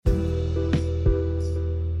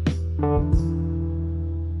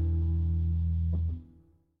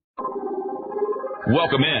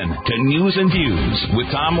Welcome in to News and Views with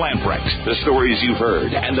Tom Lamprecht. The stories you've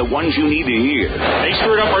heard and the ones you need to hear. They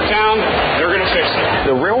screwed up our town. They're going to fix it.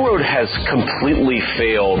 The railroad has completely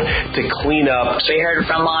failed to clean up. We heard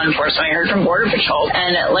from law enforcement. We heard from Border Patrol.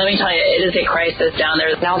 And let me tell you, it is a crisis down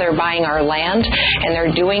there. Now they're buying our land, and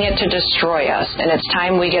they're doing it to destroy us. And it's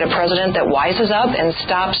time we get a president that wises up and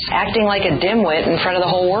stops acting like a dimwit in front of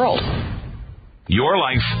the whole world. Your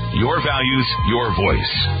life, your values, your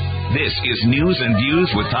voice. This is News and Views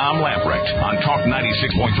with Tom Lamprecht on Talk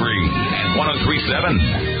 96.3 and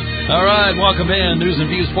 103.7. All right, welcome in. News and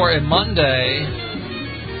Views for a Monday.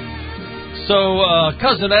 So,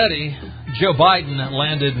 Cousin Eddie, Joe Biden,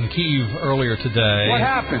 landed in Kyiv earlier today. What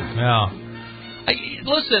happened? Yeah.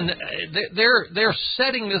 Listen, they're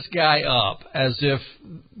setting this guy up as if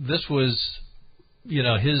this was,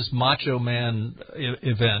 his Macho Man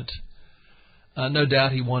event. No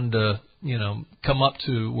doubt he wanted to, come up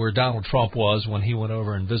to where Donald Trump was when he went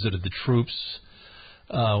over and visited the troops.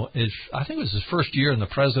 I think it was his first year in the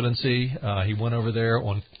presidency. He went over there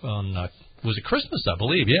on was it Christmas, I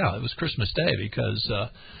believe? Yeah, it was Christmas Day because I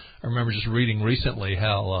remember just reading recently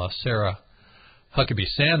how Sarah Huckabee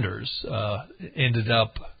Sanders ended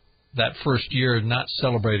up that first year not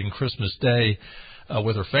celebrating Christmas Day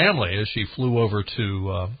with her family as she flew over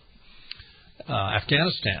to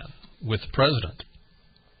Afghanistan with the president.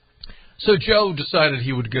 So Joe decided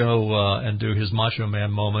he would go and do his Macho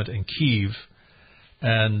Man moment in Kyiv.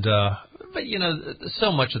 And, but,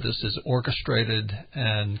 so much of this is orchestrated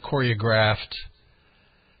and choreographed.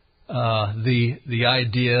 The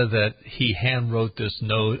idea that he hand wrote this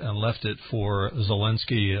note and left it for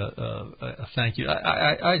Zelensky, a thank you.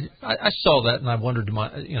 I saw that and I wondered,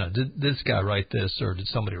 did this guy write this or did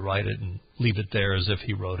somebody write it and leave it there as if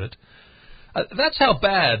he wrote it? That's how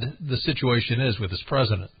bad the situation is with this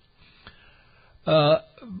president.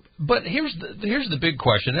 But here's the big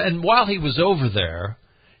question. And while he was over there,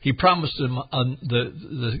 he promised him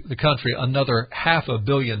the country another $500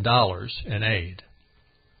 million in aid.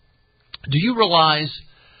 Do you realize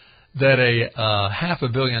that a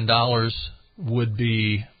 $500 million would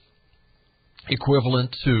be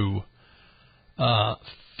equivalent to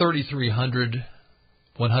 3,300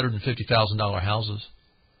 $150,000 houses?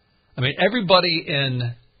 I mean, everybody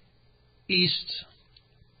in East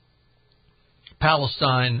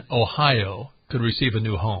Palestine, Ohio, could receive a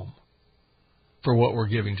new home for what we're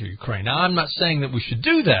giving to Ukraine. Now, I'm not saying that we should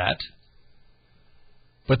do that,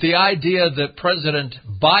 but the idea that President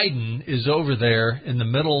Biden is over there in the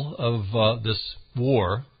middle of this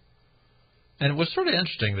war, and it was sort of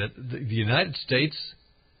interesting that the United States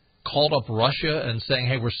called up Russia and saying,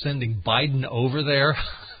 hey, we're sending Biden over there.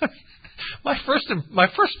 My first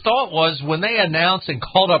thought was when they announced and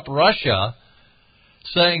called up Russia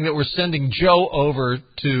saying that we're sending Joe over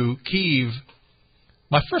to Kyiv,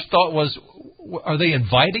 my first thought was, are they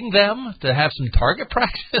inviting them to have some target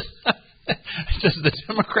practice? Does the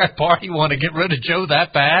Democrat Party want to get rid of Joe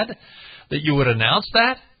that bad that you would announce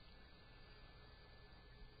that?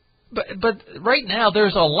 But right now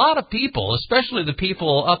there's a lot of people, especially the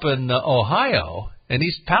people up in Ohio and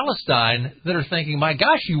East Palestine, that are thinking, my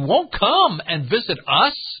gosh, you won't come and visit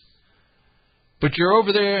us, but you're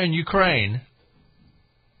over there in Ukraine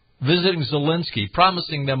visiting Zelensky,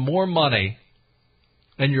 promising them more money,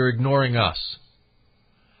 and you're ignoring us.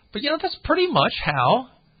 But, that's pretty much how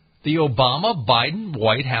the Obama-Biden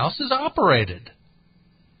White House is operated.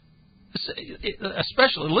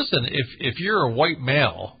 Especially, listen, if you're a white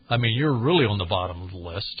male, I mean, you're really on the bottom of the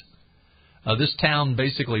list. This town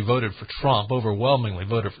basically voted for Trump, overwhelmingly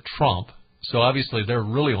voted for Trump. So obviously they're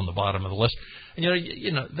really on the bottom of the list.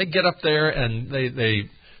 And, they get up there and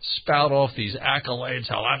they spout off these accolades,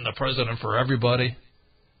 how I'm the president for everybody.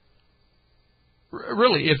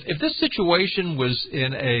 Really, if this situation was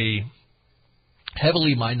in a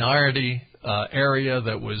heavily minority area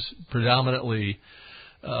that was predominantly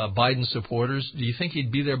Biden supporters, do you think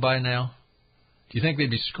he'd be there by now? Do you think they'd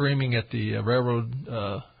be screaming at the railroad,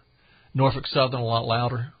 Norfolk Southern, a lot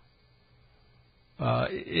louder?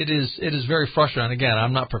 It is very frustrating. Again,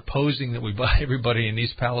 I'm not proposing that we buy everybody in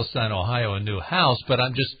East Palestine, Ohio, a new house, but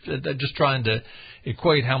I'm just trying to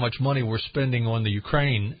equate how much money we're spending on the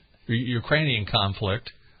Ukrainian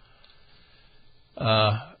conflict.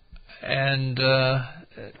 And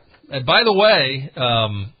by the way,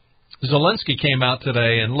 Zelensky came out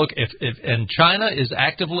today and look, and China is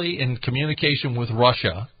actively in communication with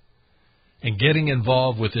Russia and getting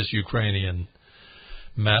involved with this Ukrainian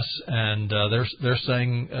mess, and they're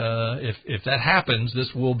saying if that happens,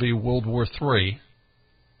 this will be World War III.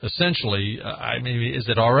 Essentially, I mean, is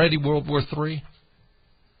it already World War III?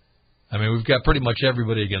 I mean, we've got pretty much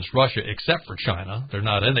everybody against Russia except for China. They're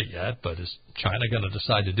not in it yet, but is China going to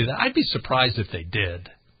decide to do that? I'd be surprised if they did.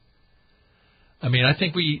 I mean, I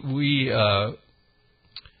think we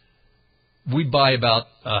buy about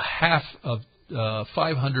half of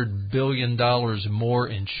 $500 billion more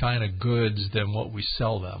in China goods than what we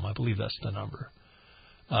sell them. I believe that's the number.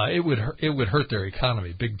 It would hurt their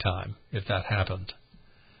economy big time if that happened.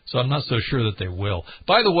 So I'm not so sure that they will.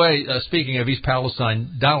 By the way, speaking of East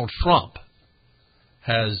Palestine, Donald Trump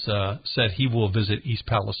has said he will visit East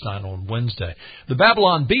Palestine on Wednesday. The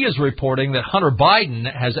Babylon Bee is reporting that Hunter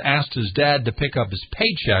Biden has asked his dad to pick up his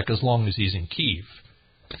paycheck as long as he's in Kyiv.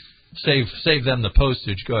 Save them the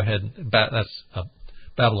postage. Go ahead. That's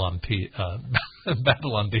Babylon Bee.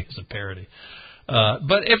 Babylon Bee is a parody.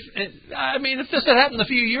 But if this had happened a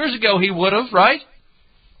few years ago, he would have, right?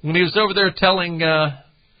 When he was over there telling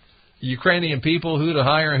Ukrainian people who to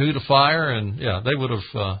hire and who to fire, and they would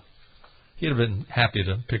have. He'd have been happy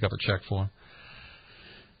to pick up a check for him.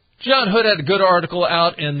 John Hood had a good article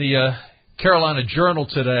out in the Carolina Journal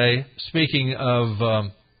today, speaking of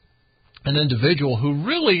an individual who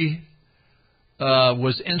really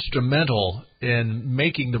was instrumental in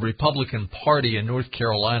making the Republican Party in North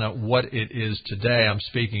Carolina what it is today. I'm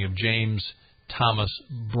speaking of James Thomas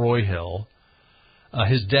Broyhill.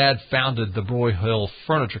 His dad founded the Broyhill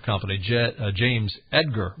Furniture Company, James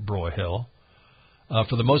Edgar Broyhill.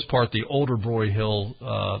 For the most part, the older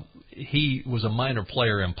Broyhill, he was a minor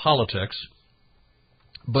player in politics.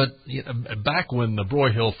 But back when the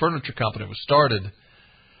Broyhill Furniture Company was started,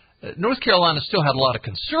 North Carolina still had a lot of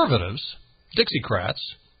conservatives, Dixiecrats,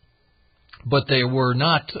 but they were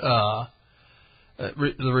not,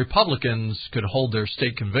 the Republicans could hold their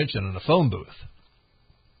state convention in a phone booth.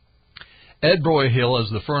 Ed Broyhill, as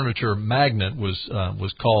the furniture magnate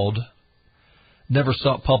was called, never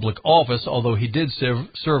sought public office, although he did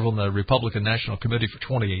serve on the Republican National Committee for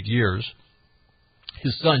 28 years.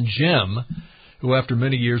 His son, Jim, who after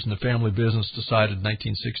many years in the family business decided in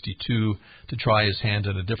 1962 to try his hand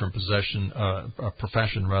in a different profession,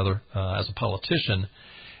 as a politician.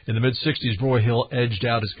 In the mid-'60s, Broyhill edged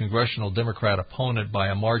out his congressional Democrat opponent by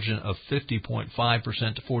a margin of 50.5%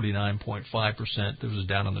 to 49.5%. This was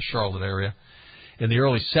down in the Charlotte area. In the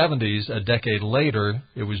early 70s, a decade later,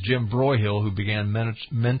 it was Jim Broyhill who began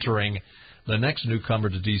mentoring the next newcomer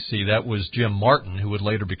to D.C. That was Jim Martin, who would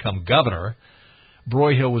later become governor.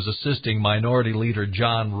 Broyhill was assisting Minority Leader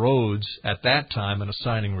John Rhodes at that time in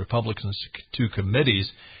assigning Republicans to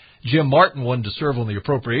committees. Jim Martin wanted to serve on the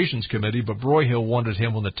Appropriations Committee, but Broyhill wanted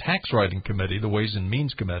him on the Tax Writing Committee, the Ways and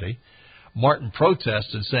Means Committee. Martin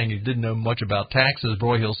protested, saying he didn't know much about taxes.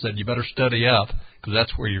 Broyhill said, "You better study up, because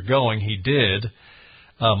that's where you're going." He did.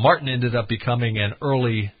 Martin ended up becoming an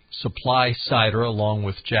early supply-sider along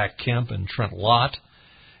with Jack Kemp and Trent Lott.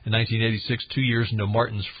 In 1986, 2 years into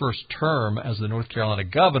Martin's first term as the North Carolina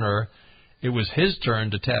governor, it was his turn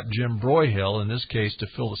to tap Jim Broyhill, in this case to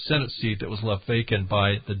fill the Senate seat that was left vacant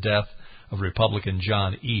by the death of Republican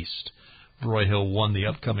John East. Broyhill won the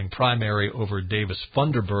upcoming primary over Davis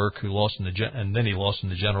Funderburk, and then he lost in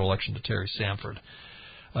the general election to Terry Sanford.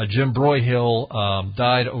 Jim Broyhill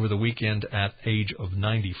died over the weekend at age of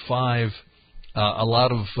 95. A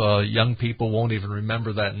lot of young people won't even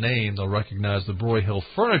remember that name. They'll recognize the Broyhill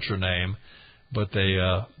furniture name, but they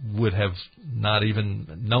would have not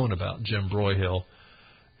even known about Jim Broyhill,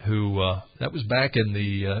 who that was back in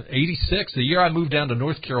the 86. The year I moved down to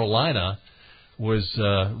North Carolina was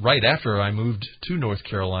right after I moved to North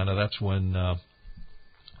Carolina. That's when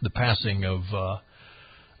the passing of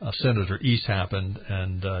Senator East happened,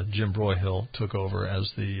 and Jim Broyhill took over as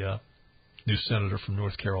the new senator from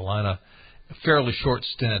North Carolina. A fairly short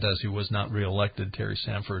stint, as he was not reelected. Terry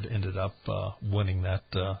Sanford ended up winning that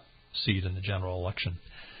seat in the general election.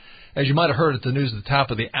 As you might have heard at the news at the top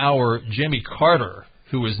of the hour, Jimmy Carter,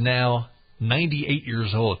 who is now 98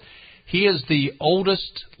 years old, he is the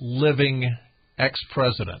oldest living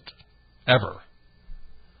ex-president ever.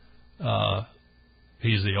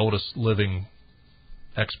 He's the oldest living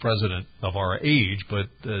ex-president of our age, but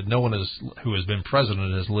no one who has been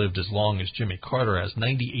president has lived as long as Jimmy Carter has,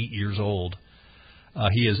 98 years old.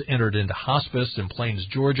 He has entered into hospice in Plains,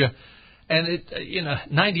 Georgia. And,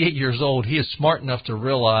 98 years old, he is smart enough to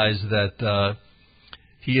realize that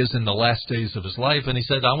he is in the last days of his life, and he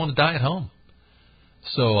said, "I want to die at home."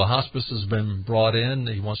 So a hospice has been brought in.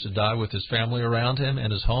 He wants to die with his family around him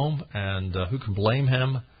in his home, and who can blame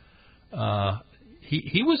him?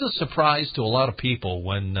 He was a surprise to a lot of people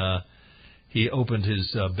when he opened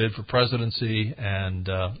his bid for presidency, and,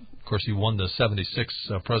 of course, he won the 76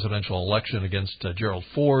 presidential election against Gerald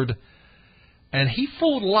Ford. And he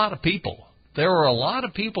fooled a lot of people. there were a lot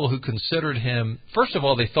of people who considered him, first of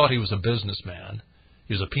all, they thought he was a businessman.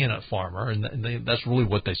 He was a peanut farmer, and that's really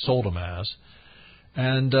what they sold him as.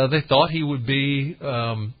 And they thought he would be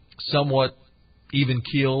somewhat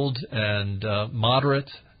even-keeled and moderate.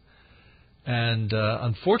 And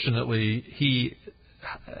unfortunately,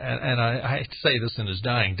 and I say this in his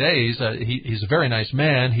dying days, he's a very nice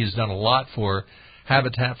man. He's done a lot for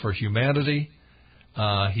Habitat for Humanity.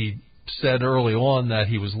 He said early on that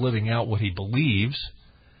he was living out what he believes,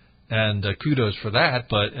 and kudos for that.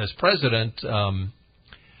 But as president,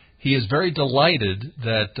 he is very delighted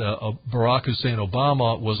that Barack Hussein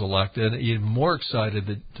Obama was elected, even more excited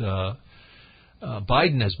that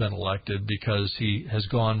Biden has been elected, because he has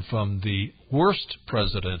gone from the worst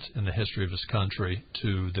president in the history of this country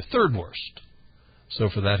to the third worst. So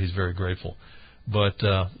for that, he's very grateful. But,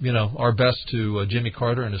 our best to Jimmy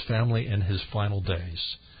Carter and his family in his final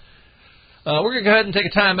days. We're going to go ahead and take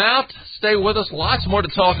a time out. Stay with us. Lots more to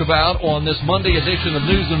talk about on this Monday edition of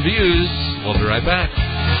News and Views. We'll be right back.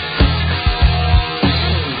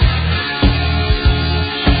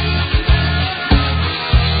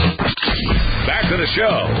 Back to the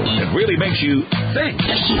show. It really makes you think.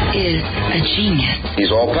 He is a genius. He's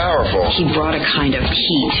all-powerful. He brought a kind of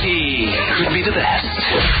heat. He could be the best.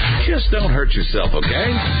 Just don't hurt yourself,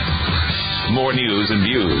 okay? More news and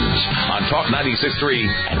views on Talk 96.3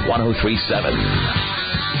 and 103.7.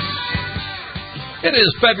 It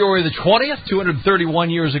is February the 20th, 231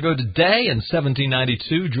 years ago today. In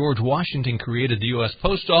 1792, George Washington created the U.S.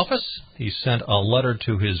 Post Office. He sent a letter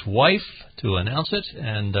to his wife to announce it,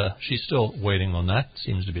 and she's still waiting on that.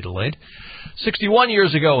 Seems to be delayed. 61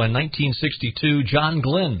 years ago, in 1962, John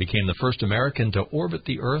Glenn became the first American to orbit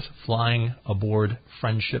the Earth flying aboard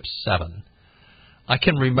Friendship 7. I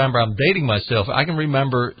can remember, I'm dating myself, I can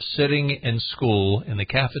remember sitting in school in the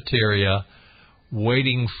cafeteria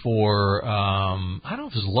waiting for, I don't know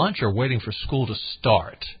if it was lunch or waiting for school to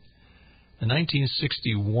start. In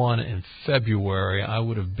 1961, in February, I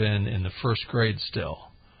would have been in the first grade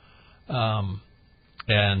still.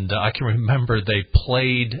 And I can remember they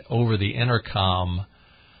played over the intercom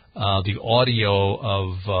the audio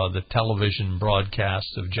of the television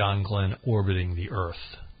broadcast of John Glenn orbiting the Earth.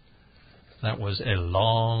 That was a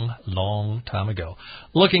long, long time ago.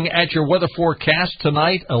 Looking at your weather forecast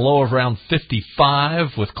tonight, a low of around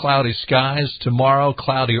 55 with cloudy skies. Tomorrow,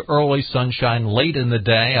 cloudy early, sunshine late in the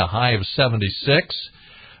day, a high of 76.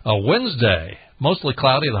 Wednesday, mostly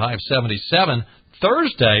cloudy, the high of 77.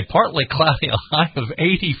 Thursday, partly cloudy, a high of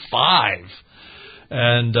 85.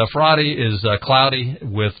 And Friday is cloudy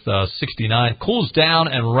with 69. Cools down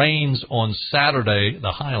and rains on Saturday,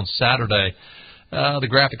 the high on Saturday. The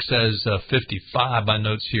graphic says 55. My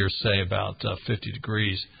notes here say about 50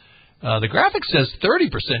 degrees. The graphic says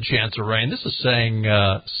 30% chance of rain. This is saying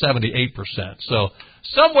 78%. So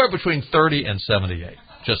somewhere between 30 and 78.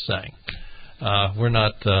 Just saying. We're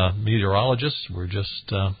not meteorologists. We're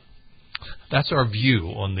just, that's our view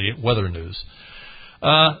on the weather news.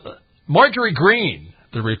 Marjorie Greene,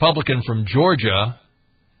 the Republican from Georgia,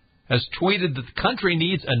 has tweeted that the country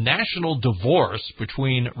needs a national divorce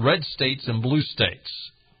between red states and blue states.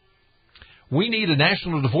 We need a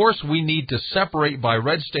national divorce. We need to separate by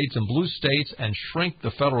red states and blue states and shrink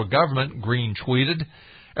the federal government, Greene tweeted.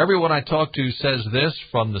 Everyone I talk to says this,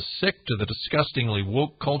 from the sick to the disgustingly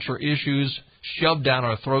woke culture issues shoved down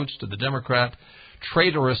our throats to the Democrat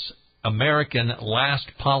traitorous American last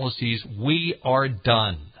policies. We are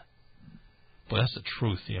done. Well, that's the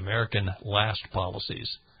truth, the American last policies.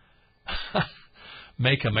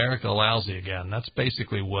 Make America lousy again. That's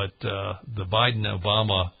basically what the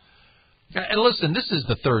Biden-Obama... And listen, this is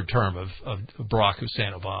the third term of Barack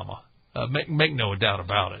Hussein Obama. Make no doubt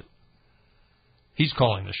about it. He's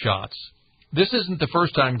calling the shots. This isn't the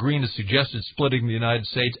first time Greene has suggested splitting the United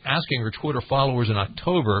States, asking her Twitter followers in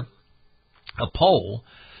October a poll,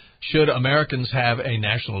 should Americans have a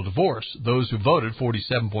national divorce? Those who voted,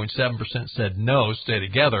 47.7% said no, stay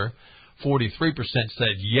together. 43%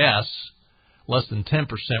 said yes. Less than 10%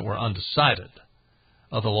 were undecided.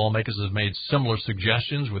 Other lawmakers have made similar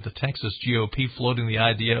suggestions, with the Texas GOP floating the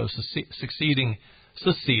idea of seceding,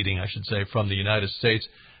 from the United States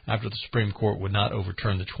after the Supreme Court would not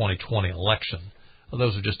overturn the 2020 election. Well,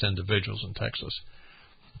 those are just individuals in Texas.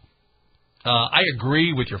 I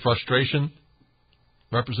agree with your frustration,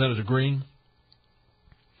 Representative Greene.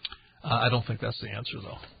 I don't think that's the answer,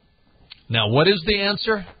 though. Now, what is the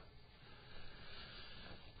answer?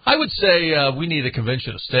 I would say we need a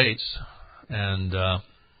convention of states, and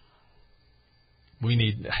we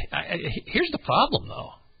need... here's the problem,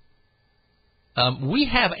 though. We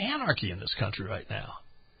have anarchy in this country right now.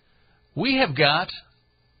 We have got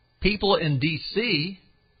people in D.C.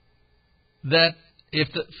 that if,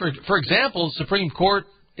 for example, the Supreme Court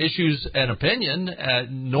issues an opinion,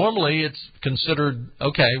 normally it's considered,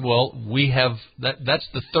 okay, well, we have that's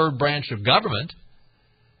the third branch of government,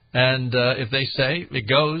 and if they say it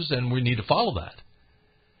goes, and we need to follow that.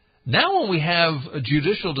 Now when we have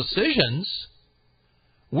judicial decisions,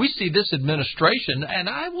 we see this administration, and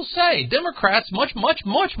I will say Democrats much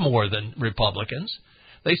more than Republicans,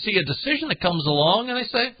 they see a decision that comes along and they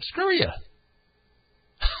say, screw you.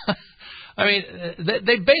 I mean,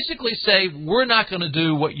 they basically say, we're not going to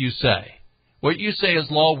do what you say. What you say is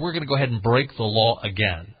law, we're going to go ahead and break the law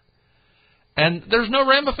again. And there's no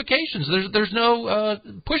ramifications. There's no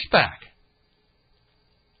pushback.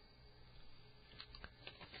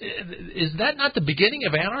 Is that not the beginning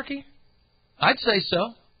of anarchy? I'd say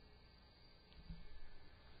so.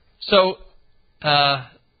 So, I'm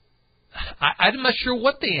not sure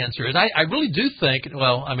what the answer is. I really do think,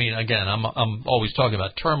 well, I mean, again, I'm always talking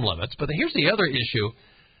about term limits, but here's the other issue.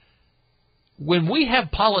 When we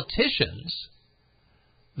have politicians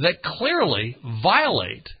that clearly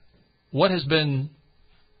violate what has been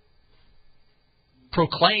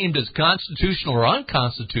proclaimed as constitutional or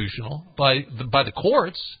unconstitutional by the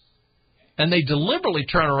courts, and they deliberately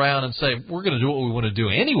turn around and say, we're going to do what we want to do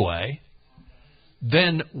anyway,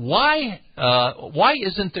 then why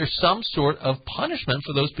isn't there some sort of punishment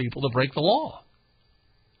for those people that break the law?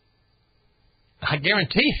 I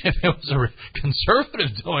guarantee if it was a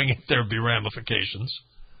conservative doing it, there would be ramifications.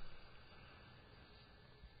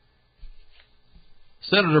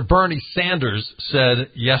 Senator Bernie Sanders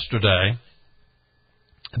said yesterday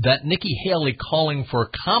that Nikki Haley calling for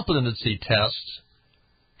competency tests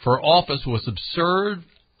for office was absurd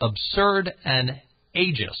and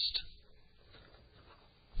ageist.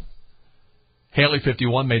 Haley,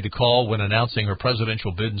 51, made the call when announcing her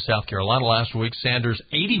presidential bid in South Carolina last week. Sanders,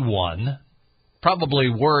 81, probably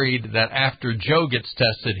worried that after Joe gets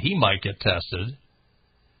tested, he might get tested.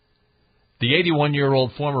 The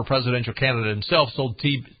 81-year-old former presidential candidate himself told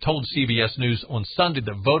CBS News on Sunday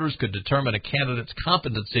that voters could determine a candidate's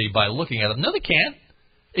competency by looking at him. No, they can't.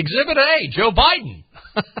 Exhibit A, Joe Biden.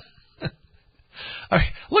 I mean,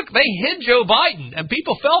 look, they hid Joe Biden, and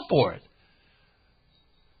people fell for it.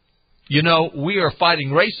 You know, we are fighting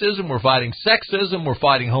racism, we're fighting sexism, we're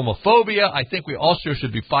fighting homophobia. I think we also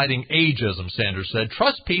should be fighting ageism, Sanders said.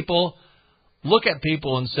 Trust people, look at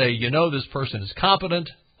people and say, you know, this person is competent,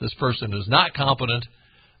 this person is not competent.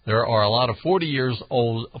 There are a lot of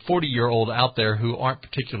 40-year-old out there who aren't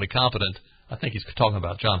particularly competent. I think he's talking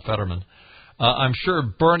about John Fetterman. I'm sure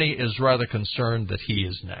Bernie is rather concerned that he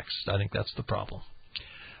is next. I think that's the problem.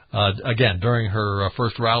 Again, during her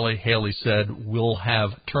first rally, Haley said, we'll have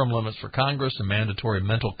term limits for Congress and mandatory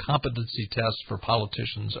mental competency tests for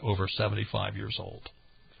politicians over 75 years old.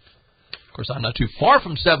 Of course, I'm not too far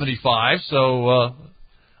from 75, so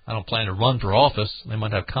I don't plan to run for office. They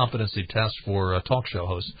might have competency tests for talk show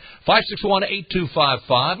hosts.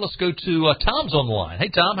 561-8255. Let's go to Tom's on the line. Hey,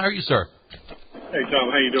 Tom, how are you, sir? Hey,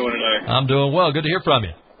 Tom, how you doing today? I'm doing well. Good to hear from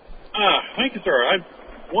you. Thank you, sir. I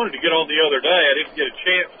wanted to get on the other day. I didn't get a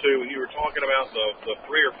chance to when you were talking about the 3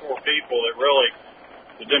 or 4 people that really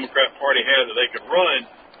the Democrat Party had that they could run.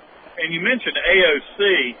 And you mentioned AOC,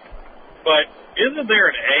 but isn't there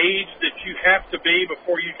an age that you have to be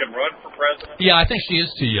before you can run for president? Yeah, I think she is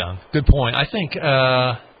too young. Good point. I think,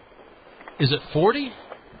 is it 40?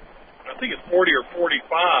 I think it's 40 or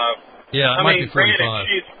 45. Yeah, it might be 45.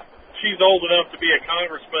 Granted, she's old enough to be a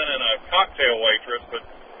congressman and a cocktail waitress, but,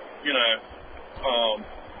 you know,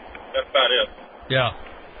 that's about it. Yeah.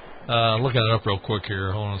 Looking it up real quick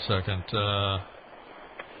here. Hold on a second.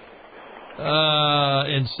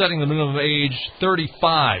 In setting the minimum age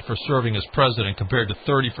 35 for serving as president compared to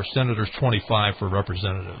 30 for senators, 25 for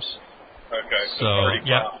representatives. Okay, so 35.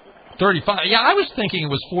 Yeah, 35. Yeah, I was thinking it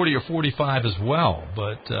was 40 or 45 as well,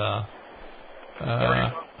 but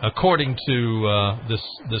according to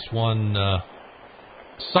this one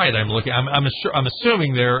site I'm looking, I'm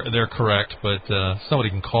assuming they're correct, but somebody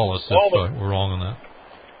can call us if we're wrong on that.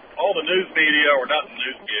 All the news media, or not the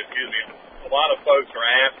news media, excuse me, a lot of folks are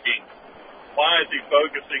asking, why is he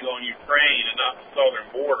focusing on Ukraine and not the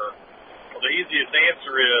southern border? Well, the easiest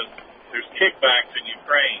answer is there's kickbacks in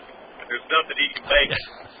Ukraine. There's nothing he can make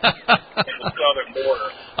in the southern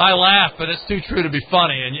border. I laugh, but it's too true to be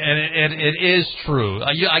funny, and it is true.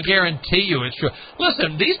 I guarantee you it's true.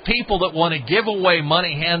 Listen, these people that want to give away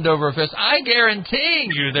money hand over fist, I guarantee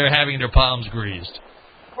you they're having their palms greased.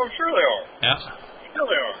 Well, sure they are. Yeah. Sure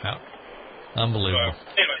they are. Yeah. Unbelievable.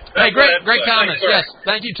 Anyway, hey, great comments. Yes,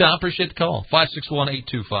 thank you, Tom. Appreciate the call.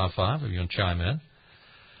 561-8255 if you want to chime in.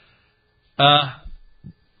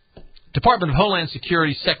 Department of Homeland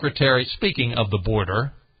Security Secretary, speaking of the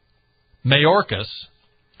border, Mayorkas,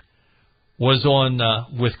 was on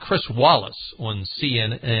with Chris Wallace on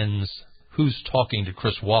CNN's Who's Talking to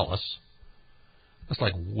Chris Wallace. That's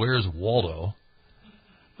like, where's Waldo?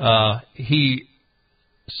 He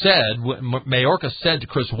said, Mayorkas said to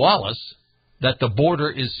Chris Wallace that the border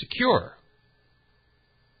is secure.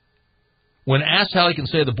 When asked how he can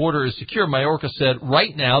say the border is secure, Mayorkas said,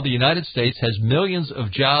 right now the United States has millions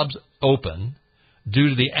of jobs open due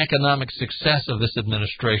to the economic success of this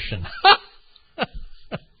administration.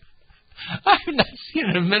 I've not seen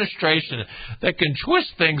an administration that can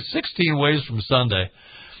twist things 16 ways from Sunday.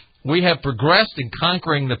 We have progressed in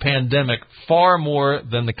conquering the pandemic far more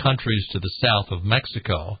than the countries to the south of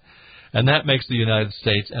Mexico, and that makes the United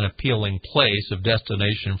States an appealing place of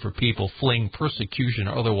destination for people fleeing persecution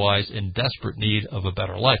or otherwise in desperate need of a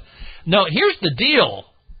better life. No, here's the deal,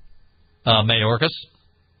 Mayorkas.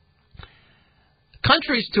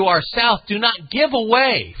 Countries to our south do not give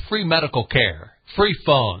away free medical care, free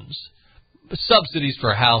phones, subsidies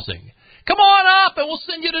for housing. Come on up and we'll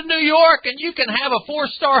send you to New York and you can have a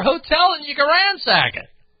 4-star hotel and you can ransack it.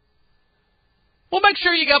 We'll make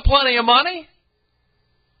sure you got plenty of money.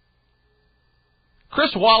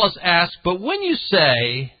 Chris Wallace asked, but when you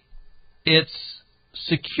say it's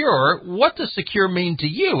secure, what does secure mean to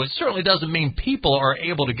you? It certainly doesn't mean people are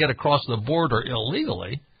able to get across the border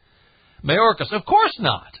illegally. Mayorkas, of course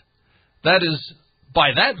not. That is,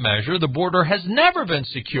 by that measure, the border has never been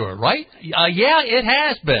secure, right? Yeah, it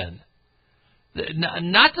has been.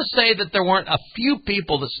 Not to say that there weren't a few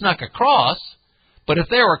people that snuck across, but if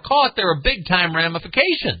they were caught, there were big-time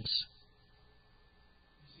ramifications.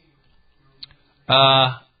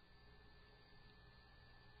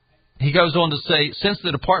 He goes on to say, since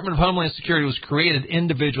the Department of Homeland Security was created,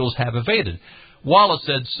 individuals have evaded. Wallace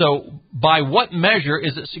said, so by what measure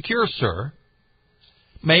is it secure, sir?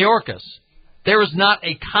 Mayorkas, there is not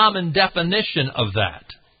a common definition of that.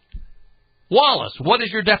 Wallace, what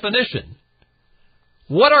is your definition?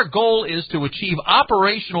 What our goal is to achieve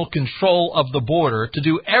operational control of the border, to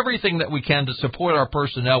do everything that we can to support our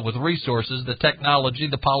personnel with resources, the technology,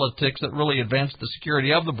 the politics that really advance the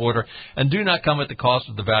security of the border and do not come at the cost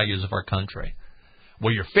of the values of our country.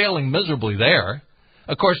 Well, you're failing miserably there.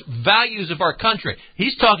 Of course, values of our country.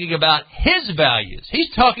 He's talking about his values. He's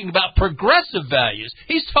talking about progressive values.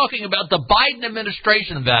 He's talking about the Biden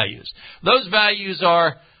administration values. Those values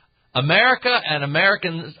are America and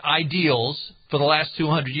American ideals for the last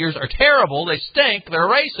 200 years are terrible. They stink. They're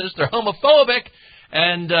racist. They're homophobic.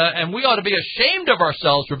 And we ought to be ashamed of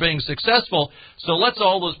ourselves for being successful. So let's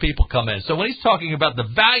all those people come in. So when he's talking about the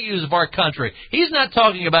values of our country, he's not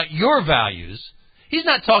talking about your values. He's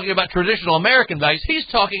not talking about traditional American values. He's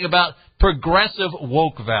talking about progressive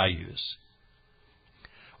woke values.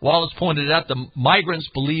 Wallace pointed out the migrants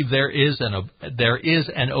believe there is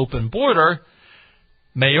an open border.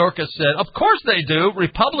 Mayorkas said, of course they do.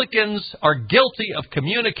 Republicans are guilty of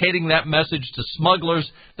communicating that message to smugglers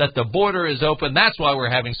that the border is open. That's why we're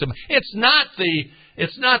having some. It's not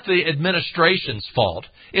the administration's fault.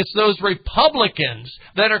 It's those Republicans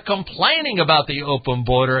that are complaining about the open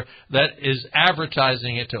border that is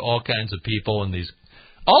advertising it to all kinds of people in these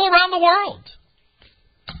all around the world.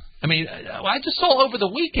 I mean, I just saw over the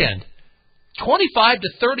weekend 25 to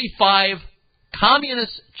 35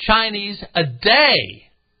 communist Chinese a day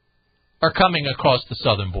are coming across the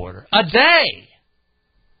southern border. A day!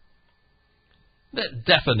 That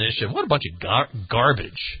definition, what a bunch of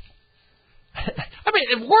garbage. I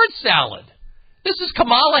mean, word salad. This is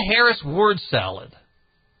Kamala Harris word salad.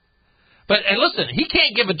 But, and listen, he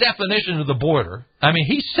can't give a definition of the border. I mean,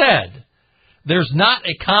 he said there's not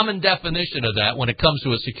a common definition of that when it comes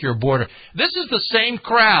to a secure border. This is the same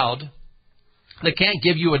crowd that can't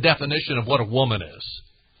give you a definition of what a woman is.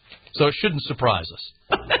 So it shouldn't surprise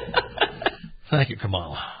us. Thank you,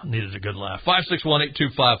 Kamala. Needed a good laugh.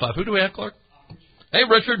 561-8255. Who do we have, Clark? Hey,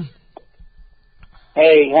 Richard.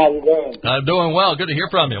 Hey, how you doing? I'm doing well. Good to hear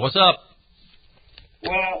from you. What's up?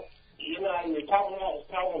 Well, you know, you're talking about the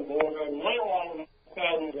southern border, and now all of a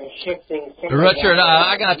sudden they're shifting. Richard,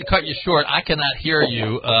 I'm going to have to cut you short. I cannot hear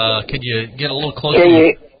you. Can you get a little closer?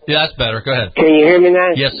 Yeah, that's better. Go ahead. Can you hear me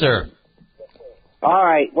now? Yes, sir. All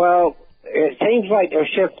right. Well, it seems like they're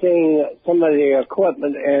shifting some of the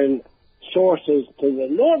equipment and sources to the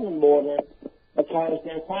northern border because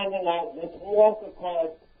they're finding out that we walk across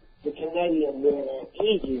the Canadian border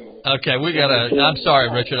easier. Okay, I'm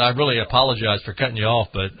sorry, Richard. I really apologize for cutting you off,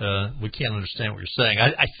 but we can't understand what you're saying.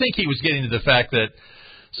 I think he was getting to the fact that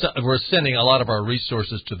we're sending a lot of our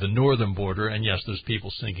resources to the northern border, and yes, there's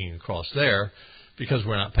people sneaking across there because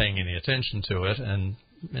we're not paying any attention to it, and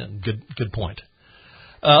Good point.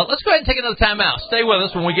 Let's go ahead and take another time out. Stay with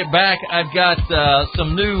us. When we get back, I've got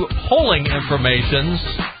some new polling information.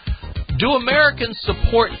 Do Americans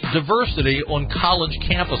support diversity on college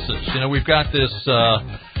campuses? You know, we've got this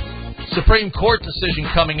Supreme Court decision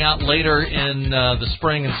coming out later in the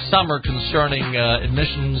spring and summer concerning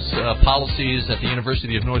admissions policies at the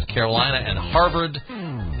University of North Carolina and Harvard.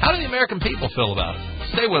 How do the American people feel about it?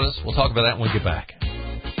 Stay with us. We'll talk about that when we get back.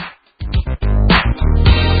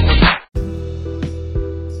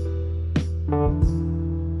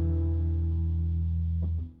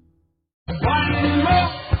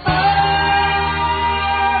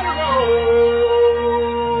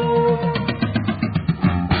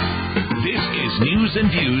 News and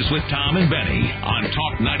Views with Tom and Benny on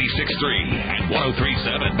Talk 96.3 and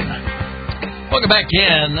 103.7. Welcome back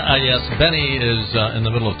in. Yes, Benny is in the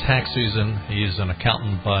middle of tax season. He's an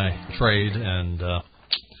accountant by trade, and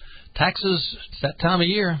taxes, it's that time of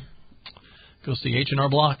year. Go see H&R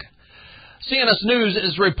Block. CNS News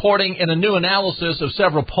is reporting in a new analysis of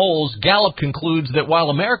several polls, Gallup concludes that while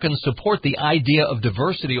Americans support the idea of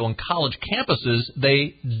diversity on college campuses,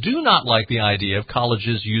 they do not like the idea of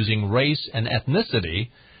colleges using race and ethnicity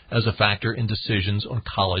as a factor in decisions on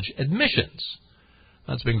college admissions.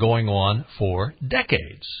 That's been going on for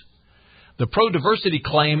decades. The pro-diversity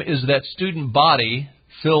claim is that student body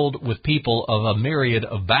filled with people of a myriad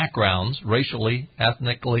of backgrounds, racially,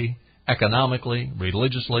 ethnically, economically,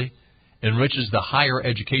 religiously, enriches the higher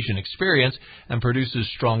education experience and produces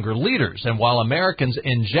stronger leaders. And while Americans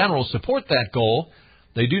in general support that goal,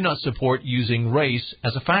 they do not support using race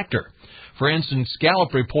as a factor. For instance,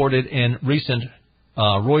 Gallup reported in recent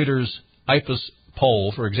Reuters IPSOS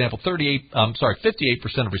poll, for example, 58%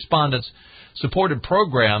 of respondents supported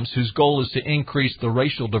programs whose goal is to increase the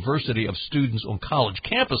racial diversity of students on college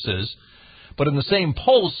campuses. But in the same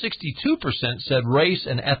poll, 62% said race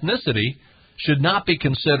and ethnicity should not be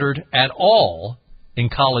considered at all in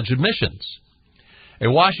college admissions.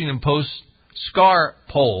 A Washington Post SCAR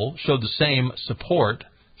poll showed the same support,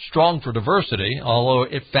 strong for diversity, although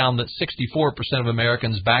it found that 64% of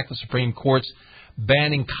Americans backed the Supreme Court's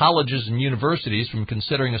banning colleges and universities from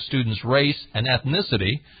considering a student's race and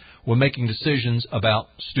ethnicity when making decisions about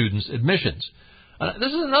students' admissions.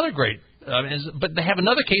 This is another great, but they have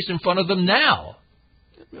another case in front of them now,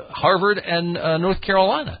 Harvard and North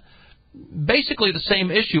Carolina. Basically the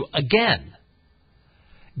same issue again.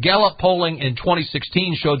 Gallup polling in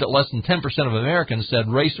 2016 showed that less than 10% of Americans said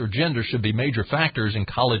race or gender should be major factors in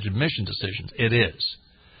college admission decisions. It is.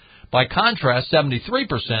 By contrast,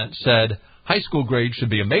 73% said high school grades should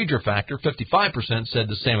be a major factor. 55% said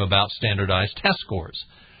the same about standardized test scores.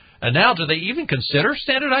 And now, do they even consider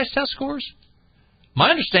standardized test scores? My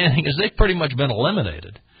understanding is they've pretty much been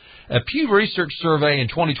eliminated. A Pew Research survey in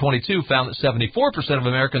 2022 found that 74% of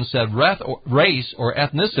Americans said race or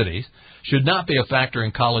ethnicity should not be a factor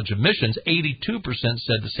in college admissions. 82%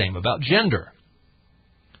 said the same about gender.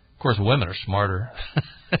 Of course, women are smarter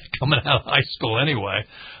coming out of high school anyway.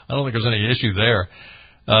 I don't think there's any issue there.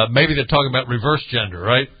 Maybe they're talking about reverse gender,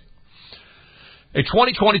 right? A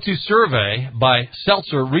 2022 survey by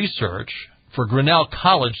Seltzer Research for Grinnell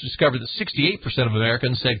College discovered that 68% of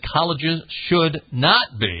Americans said colleges should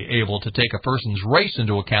not be able to take a person's race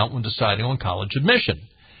into account when deciding on college admission.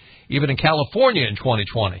 Even in California in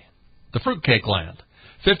 2020, the fruitcake land,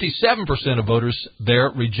 57% of voters there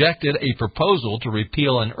rejected a proposal to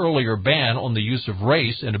repeal an earlier ban on the use of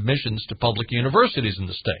race in admissions to public universities in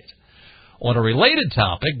the state. On a related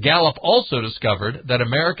topic, Gallup also discovered that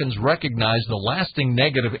Americans recognize the lasting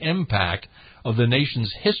negative impact of the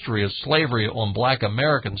nation's history of slavery on black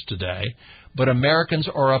Americans today, but Americans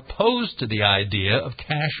are opposed to the idea of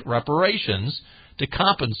cash reparations to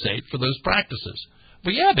compensate for those practices.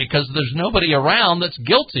 But yeah, because there's nobody around that's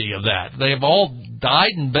guilty of that. They've all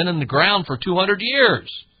died and been in the ground for 200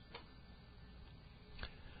 years.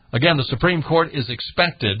 Again, the Supreme Court is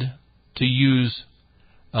expected to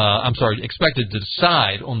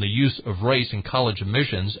decide on the use of race in college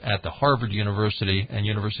admissions at the Harvard University and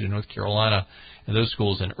University of North Carolina and those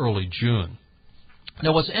schools in early June.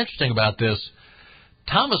 Now, what's interesting about this,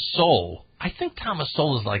 Thomas Sowell, I think Thomas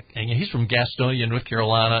Sowell is he's from Gastonia, North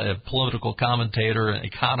Carolina, a political commentator, an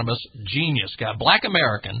economist, genius guy, black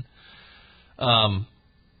American,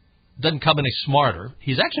 doesn't come any smarter.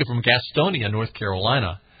 He's actually from Gastonia, North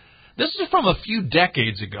Carolina. This is from a few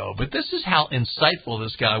decades ago, but this is how insightful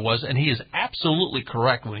this guy was, and he is absolutely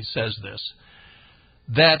correct when he says this.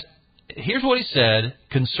 That, here's what he said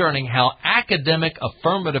concerning how academic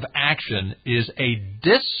affirmative action is a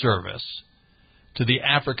disservice to the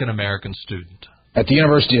African-American student. At the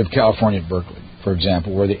University of California at Berkeley, for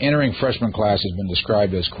example, where the entering freshman class has been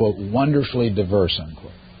described as, quote, wonderfully diverse,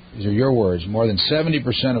 unquote. These are your words. More than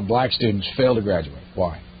 70% of black students fail to graduate.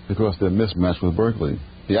 Why? Because they're mismatched with Berkeley.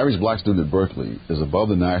 The average black student at Berkeley is above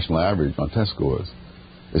the national average on test scores.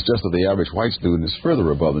 It's just that the average white student is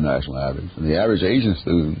further above the national average, and the average Asian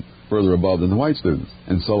student further above than the white students.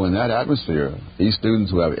 And so in that atmosphere, these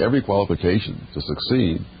students who have every qualification to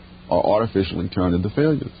succeed are artificially turned into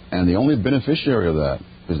failures. And the only beneficiary of that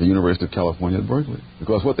is the University of California at Berkeley.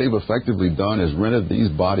 Because what they've effectively done is rented these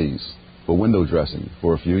bodies for window dressing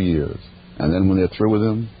for a few years. And then when they're through with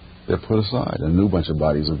them, they're put aside. A new bunch of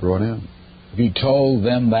bodies are brought in. Have you told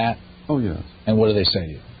them that? Oh, yes. And what do they say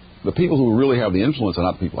to you? The people who really have the influence are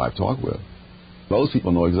not the people I've talked with. Those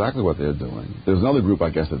people know exactly what they're doing. There's another group, I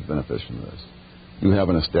guess, that benefits from this. You have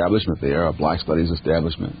an establishment there, a black studies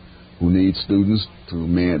establishment, who needs students to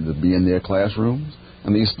be in their classrooms,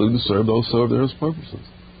 and these students serve those purposes.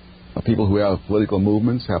 People who have political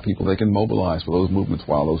movements have people they can mobilize for those movements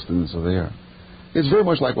while those students are there. It's very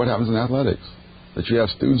much like what happens in athletics, that you have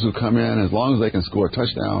students who come in, as long as they can score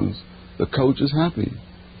touchdowns, the coach is happy.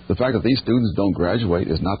 The fact that these students don't graduate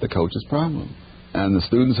is not the coach's problem. And the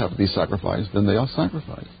students have to be sacrificed, then they are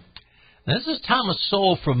sacrificed. Now, this is Thomas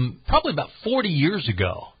Sowell from probably about 40 years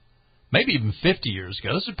ago, maybe even 50 years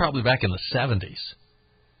ago. This is probably back in the 70s.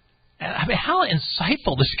 And, I mean, how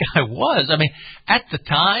insightful this guy was. I mean, at the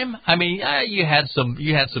time, you had some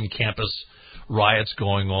campus riots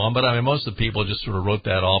going on, but I mean, most of the people just sort of wrote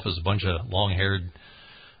that off as a bunch of long-haired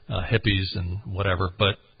hippies and whatever.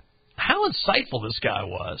 But how insightful this guy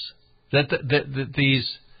was, that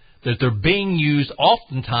they're being used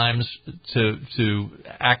oftentimes to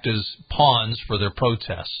act as pawns for their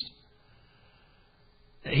protests.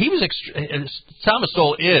 He was Thomas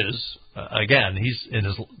Sowell is, again, he's in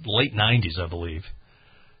his late 90s, I believe,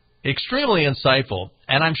 extremely insightful,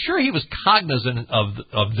 and I'm sure he was cognizant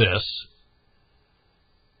of this.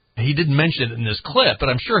 He didn't mention it in this clip, but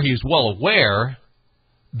I'm sure he's well aware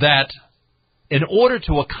that in order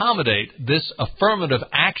to accommodate this affirmative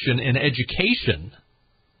action in education,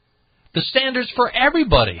 the standards for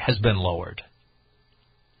everybody has been lowered,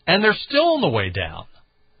 and they're still on the way down.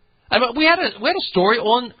 I mean, we had a story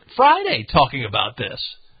on Friday talking about this,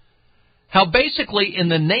 how basically in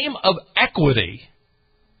the name of equity,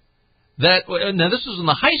 that now this is in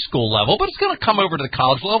the high school level, but it's going to come over to the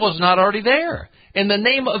college level. It's not already there. In the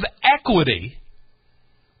name of equity,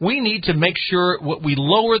 we need to make sure we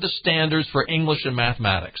lower the standards for English and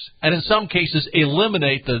mathematics, and in some cases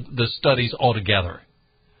eliminate the studies altogether.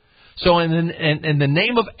 So in the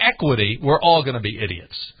name of equity, we're all going to be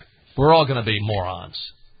idiots. We're all going to be morons.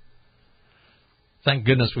 Thank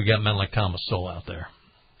goodness we got men like Thomas Sowell out there.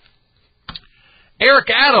 Eric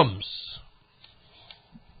Adams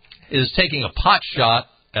is taking a pot shot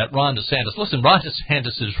at Ron DeSantis. Listen, Ron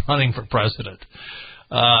DeSantis is running for president.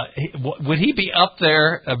 Would he be up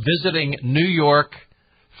there visiting New York,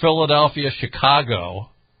 Philadelphia,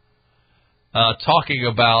 Chicago, talking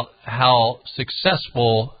about how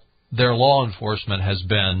successful their law enforcement has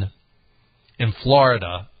been in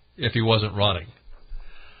Florida if he wasn't running?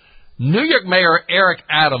 New York Mayor Eric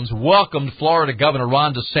Adams welcomed Florida Governor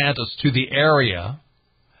Ron DeSantis to the area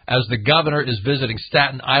as the governor is visiting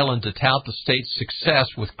Staten Island to tout the state's success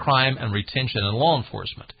with crime and retention and law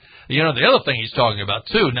enforcement. You know, the other thing he's talking about,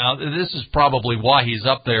 too, now, this is probably why he's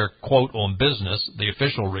up there, quote, on business, the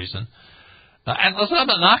official reason. And listen, I'm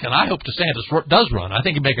not knocking. I hope DeSantis does run. I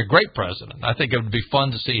think he'd make a great president. I think it would be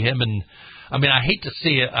fun to see him. And I mean, I hate to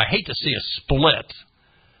see a split,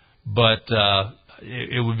 but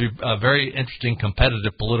it would be a very interesting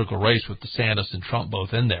competitive political race with DeSantis and Trump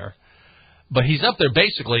both in there. But he's up there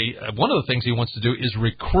basically. One of the things he wants to do is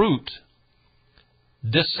recruit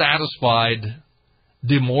dissatisfied,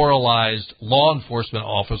 demoralized law enforcement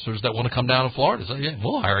officers that want to come down to Florida. So, yeah,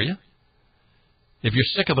 we'll hire you. If you're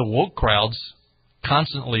sick of the woke crowds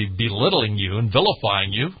constantly belittling you and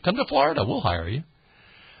vilifying you, come to Florida. We'll hire you.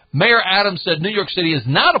 Mayor Adams said New York City is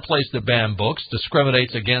not a place that ban books,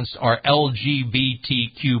 discriminates against our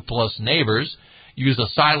LGBTQ plus neighbors, use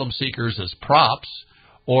asylum seekers as props,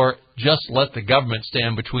 or just let the government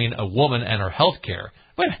stand between a woman and her health care.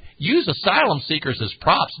 Wait, use asylum seekers as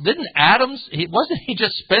props. Didn't Adams, wasn't he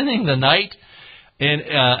just spending the night in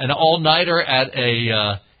an all-nighter at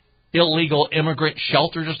a illegal immigrant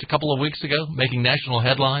shelter just a couple of weeks ago, making national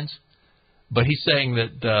headlines? But he's saying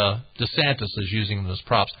that DeSantis is using them as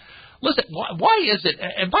props. Listen, why is it?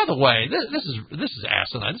 And by the way, this is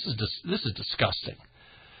asinine. This is disgusting.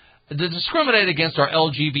 To discriminate against our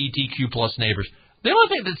LGBTQ plus neighbors. The only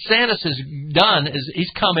thing that DeSantis has done is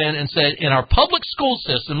he's come in and said, in our public school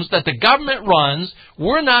systems that the government runs,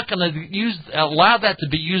 we're not going to allow that to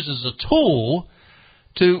be used as a tool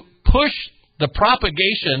to push the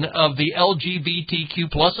propagation of the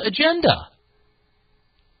LGBTQ plus agenda.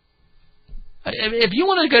 If you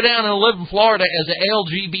want to go down and live in Florida as an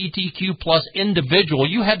LGBTQ plus individual,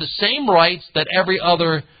 you have the same rights that every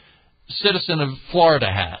other citizen of Florida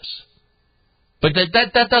has. But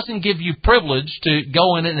that doesn't give you privilege to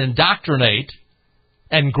go in and indoctrinate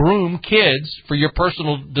and groom kids for your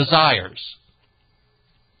personal desires.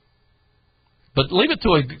 But leave it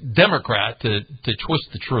to a Democrat to twist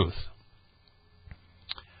the truth.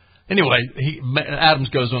 Anyway, Adams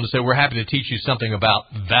goes on to say, we're happy to teach you something about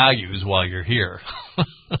values while you're here.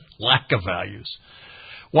 Lack of values.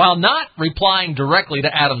 While not replying directly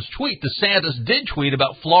to Adams' tweet, DeSantis did tweet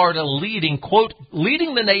about Florida leading, quote,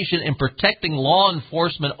 leading the nation in protecting law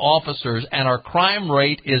enforcement officers, and our crime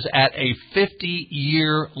rate is at a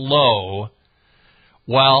 50-year low,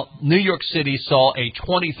 while New York City saw a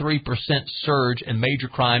 23% surge in major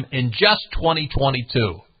crime in just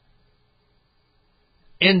 2022.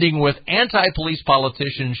 Ending with anti-police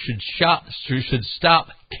politicians should stop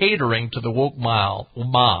catering to the woke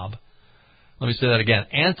mob. Let me say that again.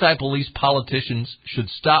 Anti-police politicians should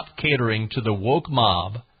stop catering to the woke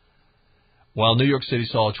mob, while New York City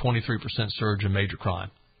saw a 23% surge in major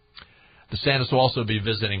crime. DeSantis will also be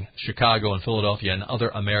visiting Chicago and Philadelphia and other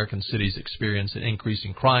American cities experience an increase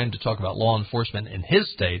in crime to talk about law enforcement in his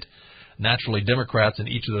state. Naturally, Democrats in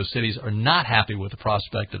each of those cities are not happy with the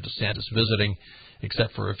prospect of DeSantis visiting,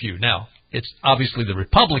 except for a few. Now, it's obviously the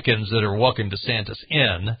Republicans that are welcoming DeSantis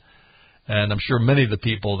in, and I'm sure many of the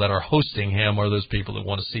people that are hosting him are those people that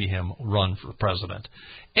want to see him run for president.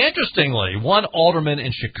 Interestingly, one alderman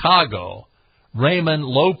in Chicago, Raymond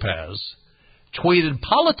Lopez, tweeted,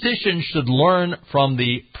 politicians should learn from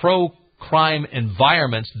the pro-crime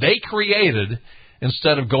environments they created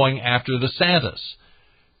instead of going after DeSantis.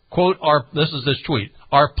 Quote, this is this tweet.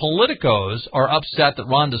 Our politicos are upset that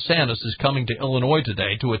Ron DeSantis is coming to Illinois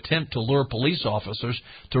today to attempt to lure police officers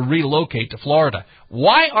to relocate to Florida.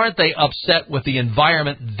 Why aren't they upset with the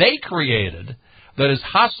environment they created that is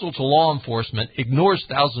hostile to law enforcement, ignores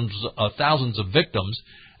thousands of victims,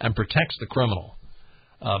 and protects the criminal?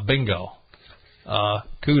 Bingo.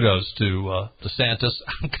 Kudos to DeSantis.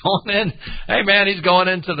 Going in. Hey, man, he's going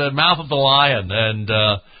into the mouth of the lion, and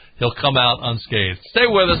he'll come out unscathed. Stay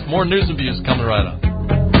with us. More news and views coming right up.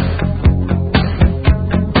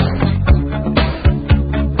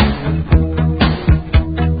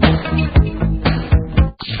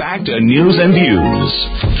 Back to news and views.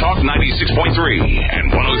 Talk 96.3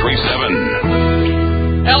 and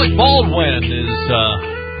 103.7. Alec Baldwin is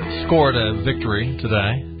scored a victory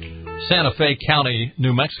today. Santa Fe County,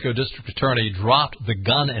 New Mexico District Attorney dropped the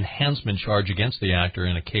gun enhancement charge against the actor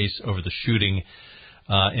in a case over the shooting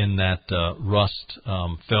in that Rust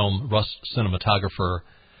film. Rust cinematographer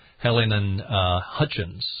Helen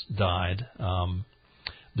Hutchins died.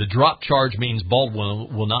 The drop charge means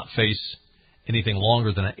Baldwin will not face anything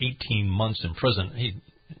longer than 18 months in prison.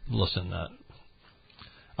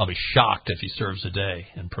 I'll be shocked if he serves a day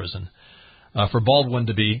in prison. For Baldwin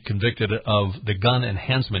to be convicted of the gun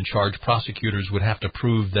enhancement charge, prosecutors would have to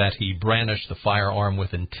prove that he brandished the firearm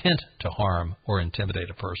with intent to harm or intimidate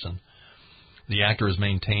a person. The actor has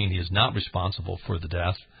maintained he is not responsible for the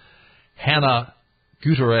death. Hannah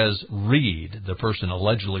Gutierrez Reed, the person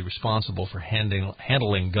allegedly responsible for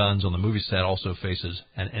handling guns on the movie set, also faces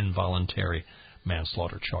an involuntary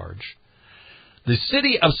manslaughter charge. The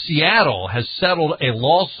city of Seattle has settled a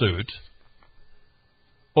lawsuit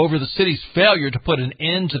over the city's failure to put an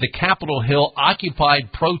end to the Capitol Hill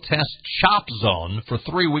occupied protest chop zone for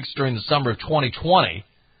 3 weeks during the summer of 2020,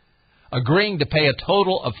 agreeing to pay a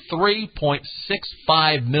total of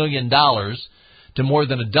 $3.65 million to more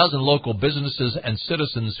than a dozen local businesses and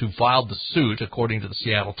citizens who filed the suit, according to the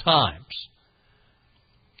Seattle Times.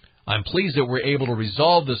 I'm pleased that we're able to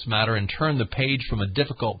resolve this matter and turn the page from a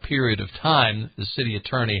difficult period of time, the city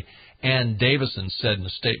attorney Ann Davison said in a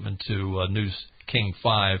statement to News King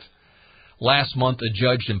 5. Last month, a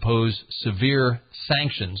judge imposed severe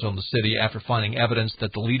sanctions on the city after finding evidence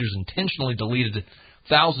that the leaders intentionally deleted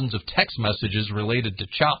thousands of text messages related to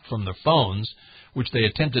CHOP from their phones, which they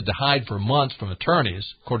attempted to hide for months from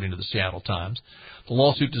attorneys, according to the Seattle Times. The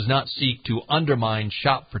lawsuit does not seek to undermine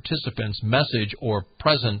CHOP participants' message or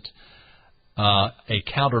present a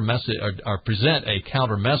counter message.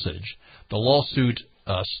 The lawsuit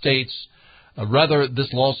states, rather,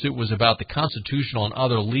 this lawsuit was about the constitutional and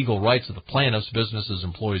other legal rights of the plaintiffs, businesses,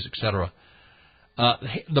 employees, etc.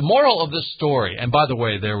 The moral of this story, and by the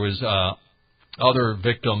way, there was Other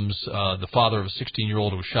victims, the father of a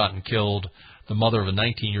 16-year-old who was shot and killed, the mother of a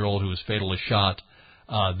 19-year-old who was fatally shot,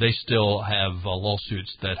 they still have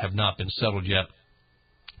lawsuits that have not been settled yet.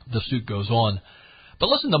 The suit goes on. But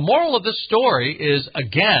listen, the moral of this story is,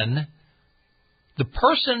 again, the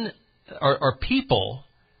person or people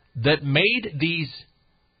that made these,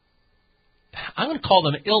 I'm going to call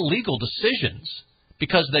them illegal decisions,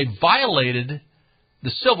 because they violated the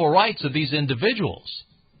civil rights of these individuals.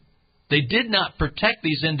 They did not protect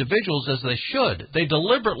these individuals as they should. They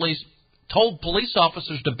deliberately told police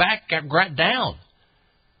officers to back down,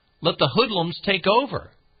 let the hoodlums take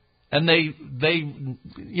over. And they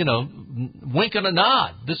wink and a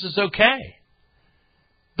nod. This is okay.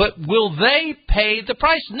 But will they pay the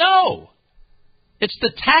price? No. It's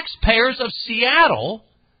the taxpayers of Seattle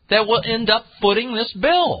that will end up footing this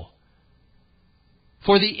bill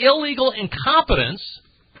for the illegal incompetence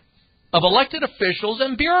of elected officials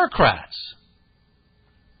and bureaucrats.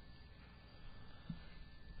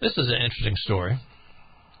 This is an interesting story.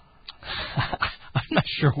 I'm not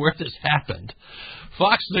sure where this happened.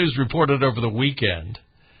 Fox News reported over the weekend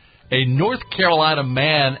a North Carolina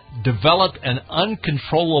man developed an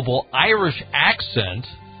uncontrollable Irish accent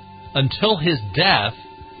until his death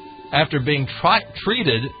after being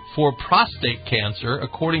treated for prostate cancer,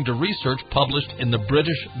 according to research published in the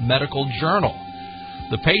British Medical Journal.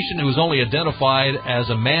 The patient, who was only identified as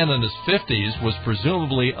a man in his 50s, was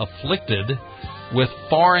presumably afflicted with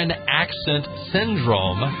foreign accent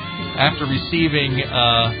syndrome after receiving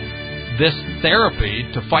this therapy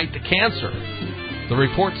to fight the cancer. The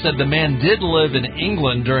report said the man did live in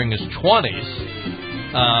England during his 20s,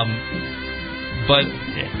 but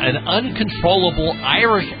an uncontrollable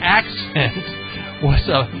Irish accent was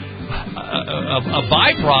a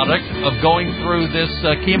byproduct of going through this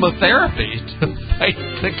chemotherapy to fight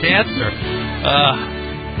the cancer.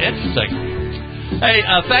 Interesting. Hey,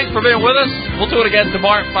 thanks for being with us. We'll do it again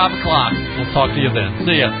tomorrow at 5 o'clock. We'll talk to you then.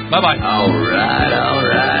 See ya. Bye-bye. All right.